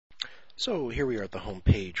So here we are at the home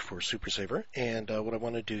page for SuperSaver, and what I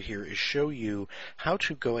want to do here is show you how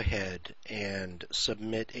to go ahead and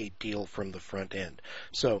submit a deal from the front end.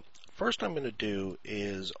 So first I'm going to do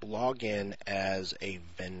is log in as a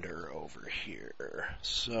vendor over here.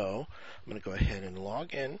 So I'm going to go ahead and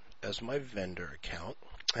log in as my vendor account,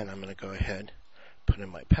 and I'm going to go ahead and put in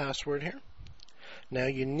my password here. Now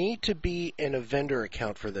you need to be in a vendor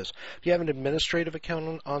account for this. If you have an administrative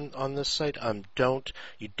account on this site, you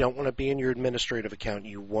don't want to be in your administrative account.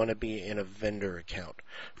 You want to be in a vendor account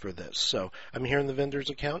for this. So I'm here in the vendor's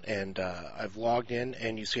account, and I've logged in,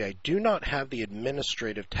 and you see I do not have the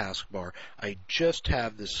administrative taskbar. I just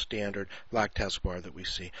have this standard black taskbar that we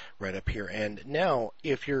see right up here. And now,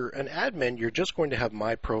 if you're an admin, you're just going to have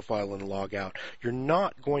my profile and log out. You're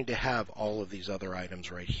not going to have all of these other items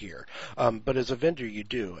right here. But as a vendor, you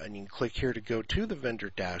do, and you can click here to go to the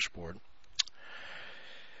vendor dashboard.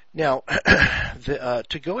 Now,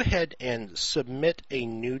 to go ahead and submit a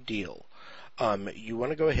new deal, you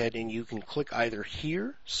want to go ahead and you can click either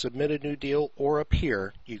here, submit a new deal, or up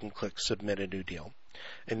here, you can click submit a new deal.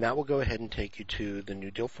 And that will go ahead and take you to the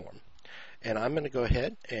new deal form. And I'm going to go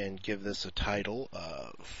ahead and give this a title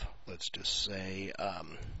of, let's just say,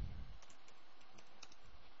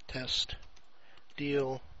 test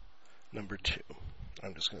deal number 2.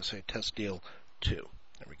 I'm just going to say test deal 2. There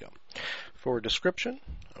we go. For a description,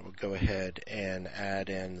 I will go ahead and add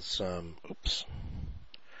in some,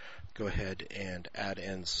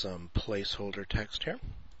 placeholder text here.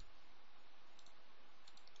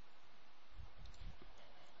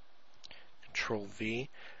 Control V.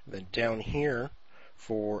 Then down here,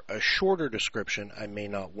 for a shorter description, I may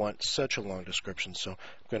not want such a long description, so I'm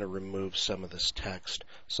going to remove some of this text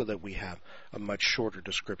so that we have a much shorter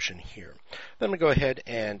description here. Then I'm going to go ahead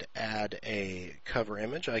and add a cover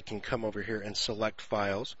image. I can come over here and select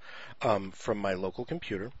files from my local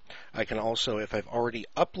computer. I can also, if I've already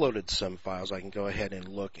uploaded some files, I can go ahead and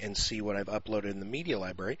look and see what I've uploaded in the media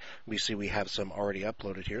library. We see we have some already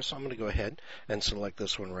uploaded here, so I'm going to go ahead and select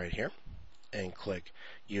this one right here and click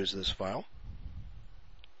Use this file.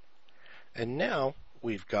 And now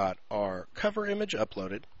we've got our cover image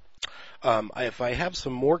uploaded. If I have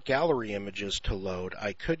some more gallery images to load,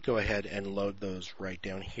 I could go ahead and load those right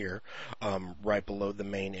down here, right below the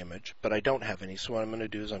main image, but I don't have any, so what I'm going to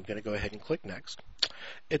do is I'm going to go ahead and click Next.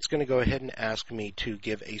 It's going to go ahead and ask me to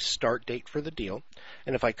give a start date for the deal,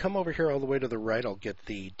 and if I come over here all the way to the right, I'll get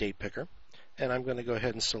the date picker, and I'm going to go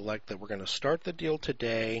ahead and select that we're going to start the deal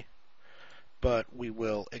today, but we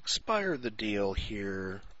will expire the deal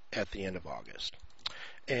here at the end of August.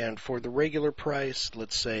 And for the regular price,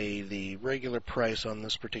 let's say the regular price on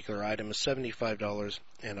this particular item is $75,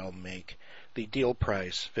 and I'll make the deal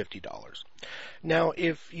price $50. Now,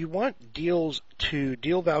 if you want deal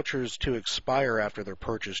vouchers to expire after they're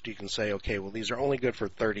purchased, you can say, okay, well, these are only good for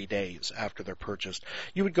 30 days after they're purchased.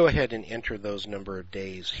 You would go ahead and enter those number of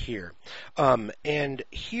days here. And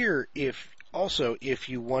here, if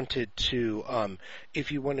you wanted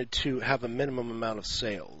to have a minimum amount of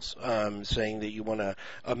sales, saying that you want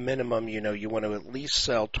a minimum, you want to at least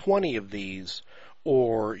sell 20 of these,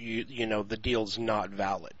 or the deal's not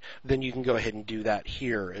valid, then you can go ahead and do that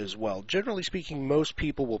here as well. Generally speaking, most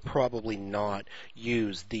people will probably not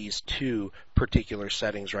use these two particular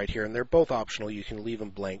settings right here, and they're both optional. You can leave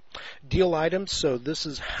them blank. Deal items, so this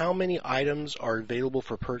is how many items are available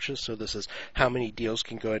for purchase, so this is how many deals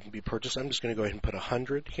can go ahead and be purchased. I'm just going to go ahead and put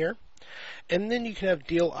 100 here. And then you can have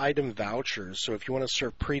deal item vouchers. So if you want to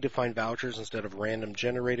serve predefined vouchers instead of random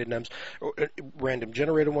generated ones,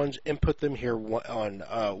 input them here one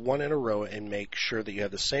in a row and make sure that you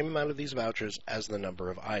have the same amount of these vouchers as the number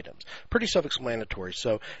of items. Pretty self-explanatory.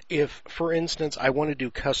 So if, for instance, I want to do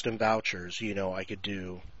custom vouchers, I could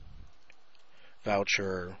do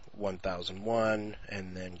voucher 1001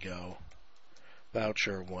 and then go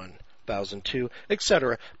voucher 1002,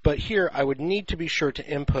 etc. But here I would need to be sure to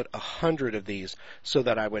input 100 of these so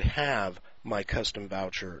that I would have my custom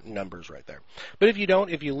voucher numbers right there. But if you don't,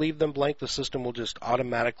 if you leave them blank, the system will just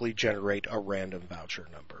automatically generate a random voucher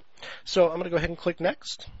number. So I'm going to go ahead and click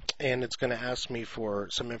Next, and it's going to ask me for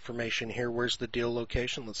some information here. Where's the deal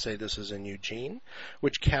location? Let's say this is in Eugene.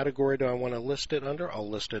 Which category do I want to list it under? I'll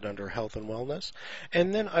list it under Health and Wellness.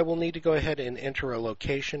 And then I will need to go ahead and enter a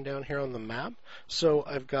location down here on the map. So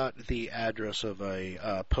I've got the address of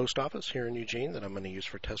a post office here in Eugene that I'm going to use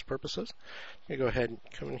for test purposes. I'm going to go ahead and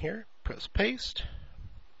come in here, press paste.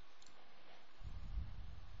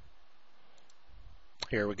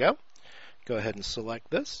 Here we go. Go ahead and select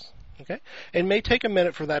this Okay, it may take a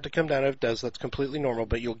minute for that to come down. If it does, that's completely normal,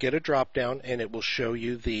 but you'll get a drop down and it will show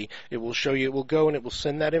you it will go and it will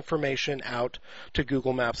send that information out to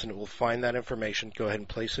Google Maps and it will find that information. Go ahead and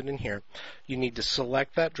place it in here. You need to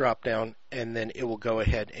select that drop down and then it will go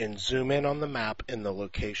ahead and zoom in on the map in the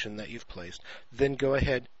location that you've placed. Then go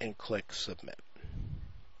ahead and click submit.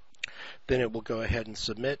 Then it will go ahead and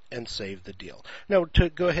submit and save the deal. Now, to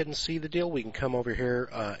go ahead and see the deal, we can come over here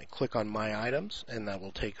and click on My Items, and that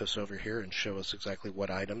will take us over here and show us exactly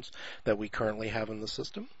what items that we currently have in the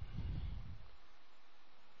system.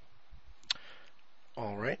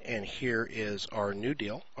 All right, and here is our new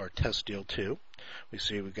deal, our test deal 2. We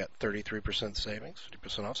see we've got 33% savings,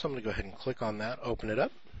 50% off, so I'm going to go ahead and click on that, open it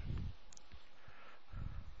up.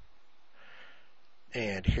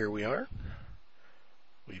 And here we are.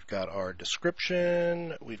 We've got our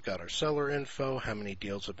description, we've got our seller info, how many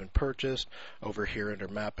deals have been purchased. Over here under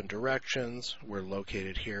map and directions, we're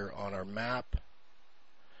located here on our map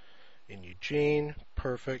in Eugene,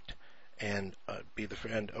 perfect. And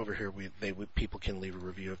over here, people can leave a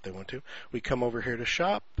review if they want to. We come over here to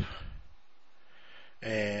shop,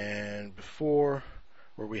 and before,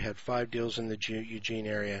 where we had 5 deals in the Eugene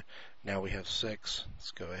area, now we have 6.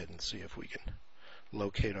 Let's go ahead and see if we can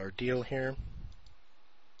locate our deal here.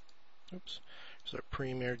 Oops, there's our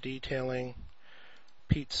Premier Detailing,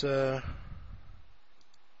 Pizza,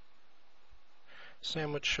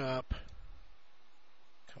 Sandwich Shop,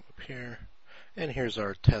 come up here, and here's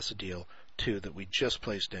our test deal 2 that we just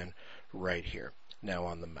placed in right here, now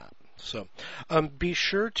on the map. So be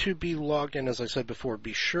sure to be logged in, as I said before,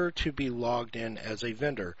 be sure to be logged in as a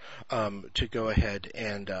vendor to go ahead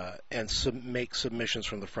and make submissions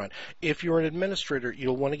from the front. If you're an administrator,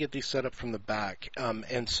 you'll want to get these set up from the back,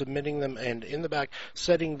 and submitting them, and in the back,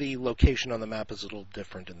 setting the location on the map is a little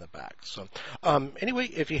different in the back. So anyway,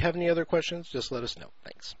 if you have any other questions, just let us know.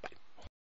 Thanks. Bye.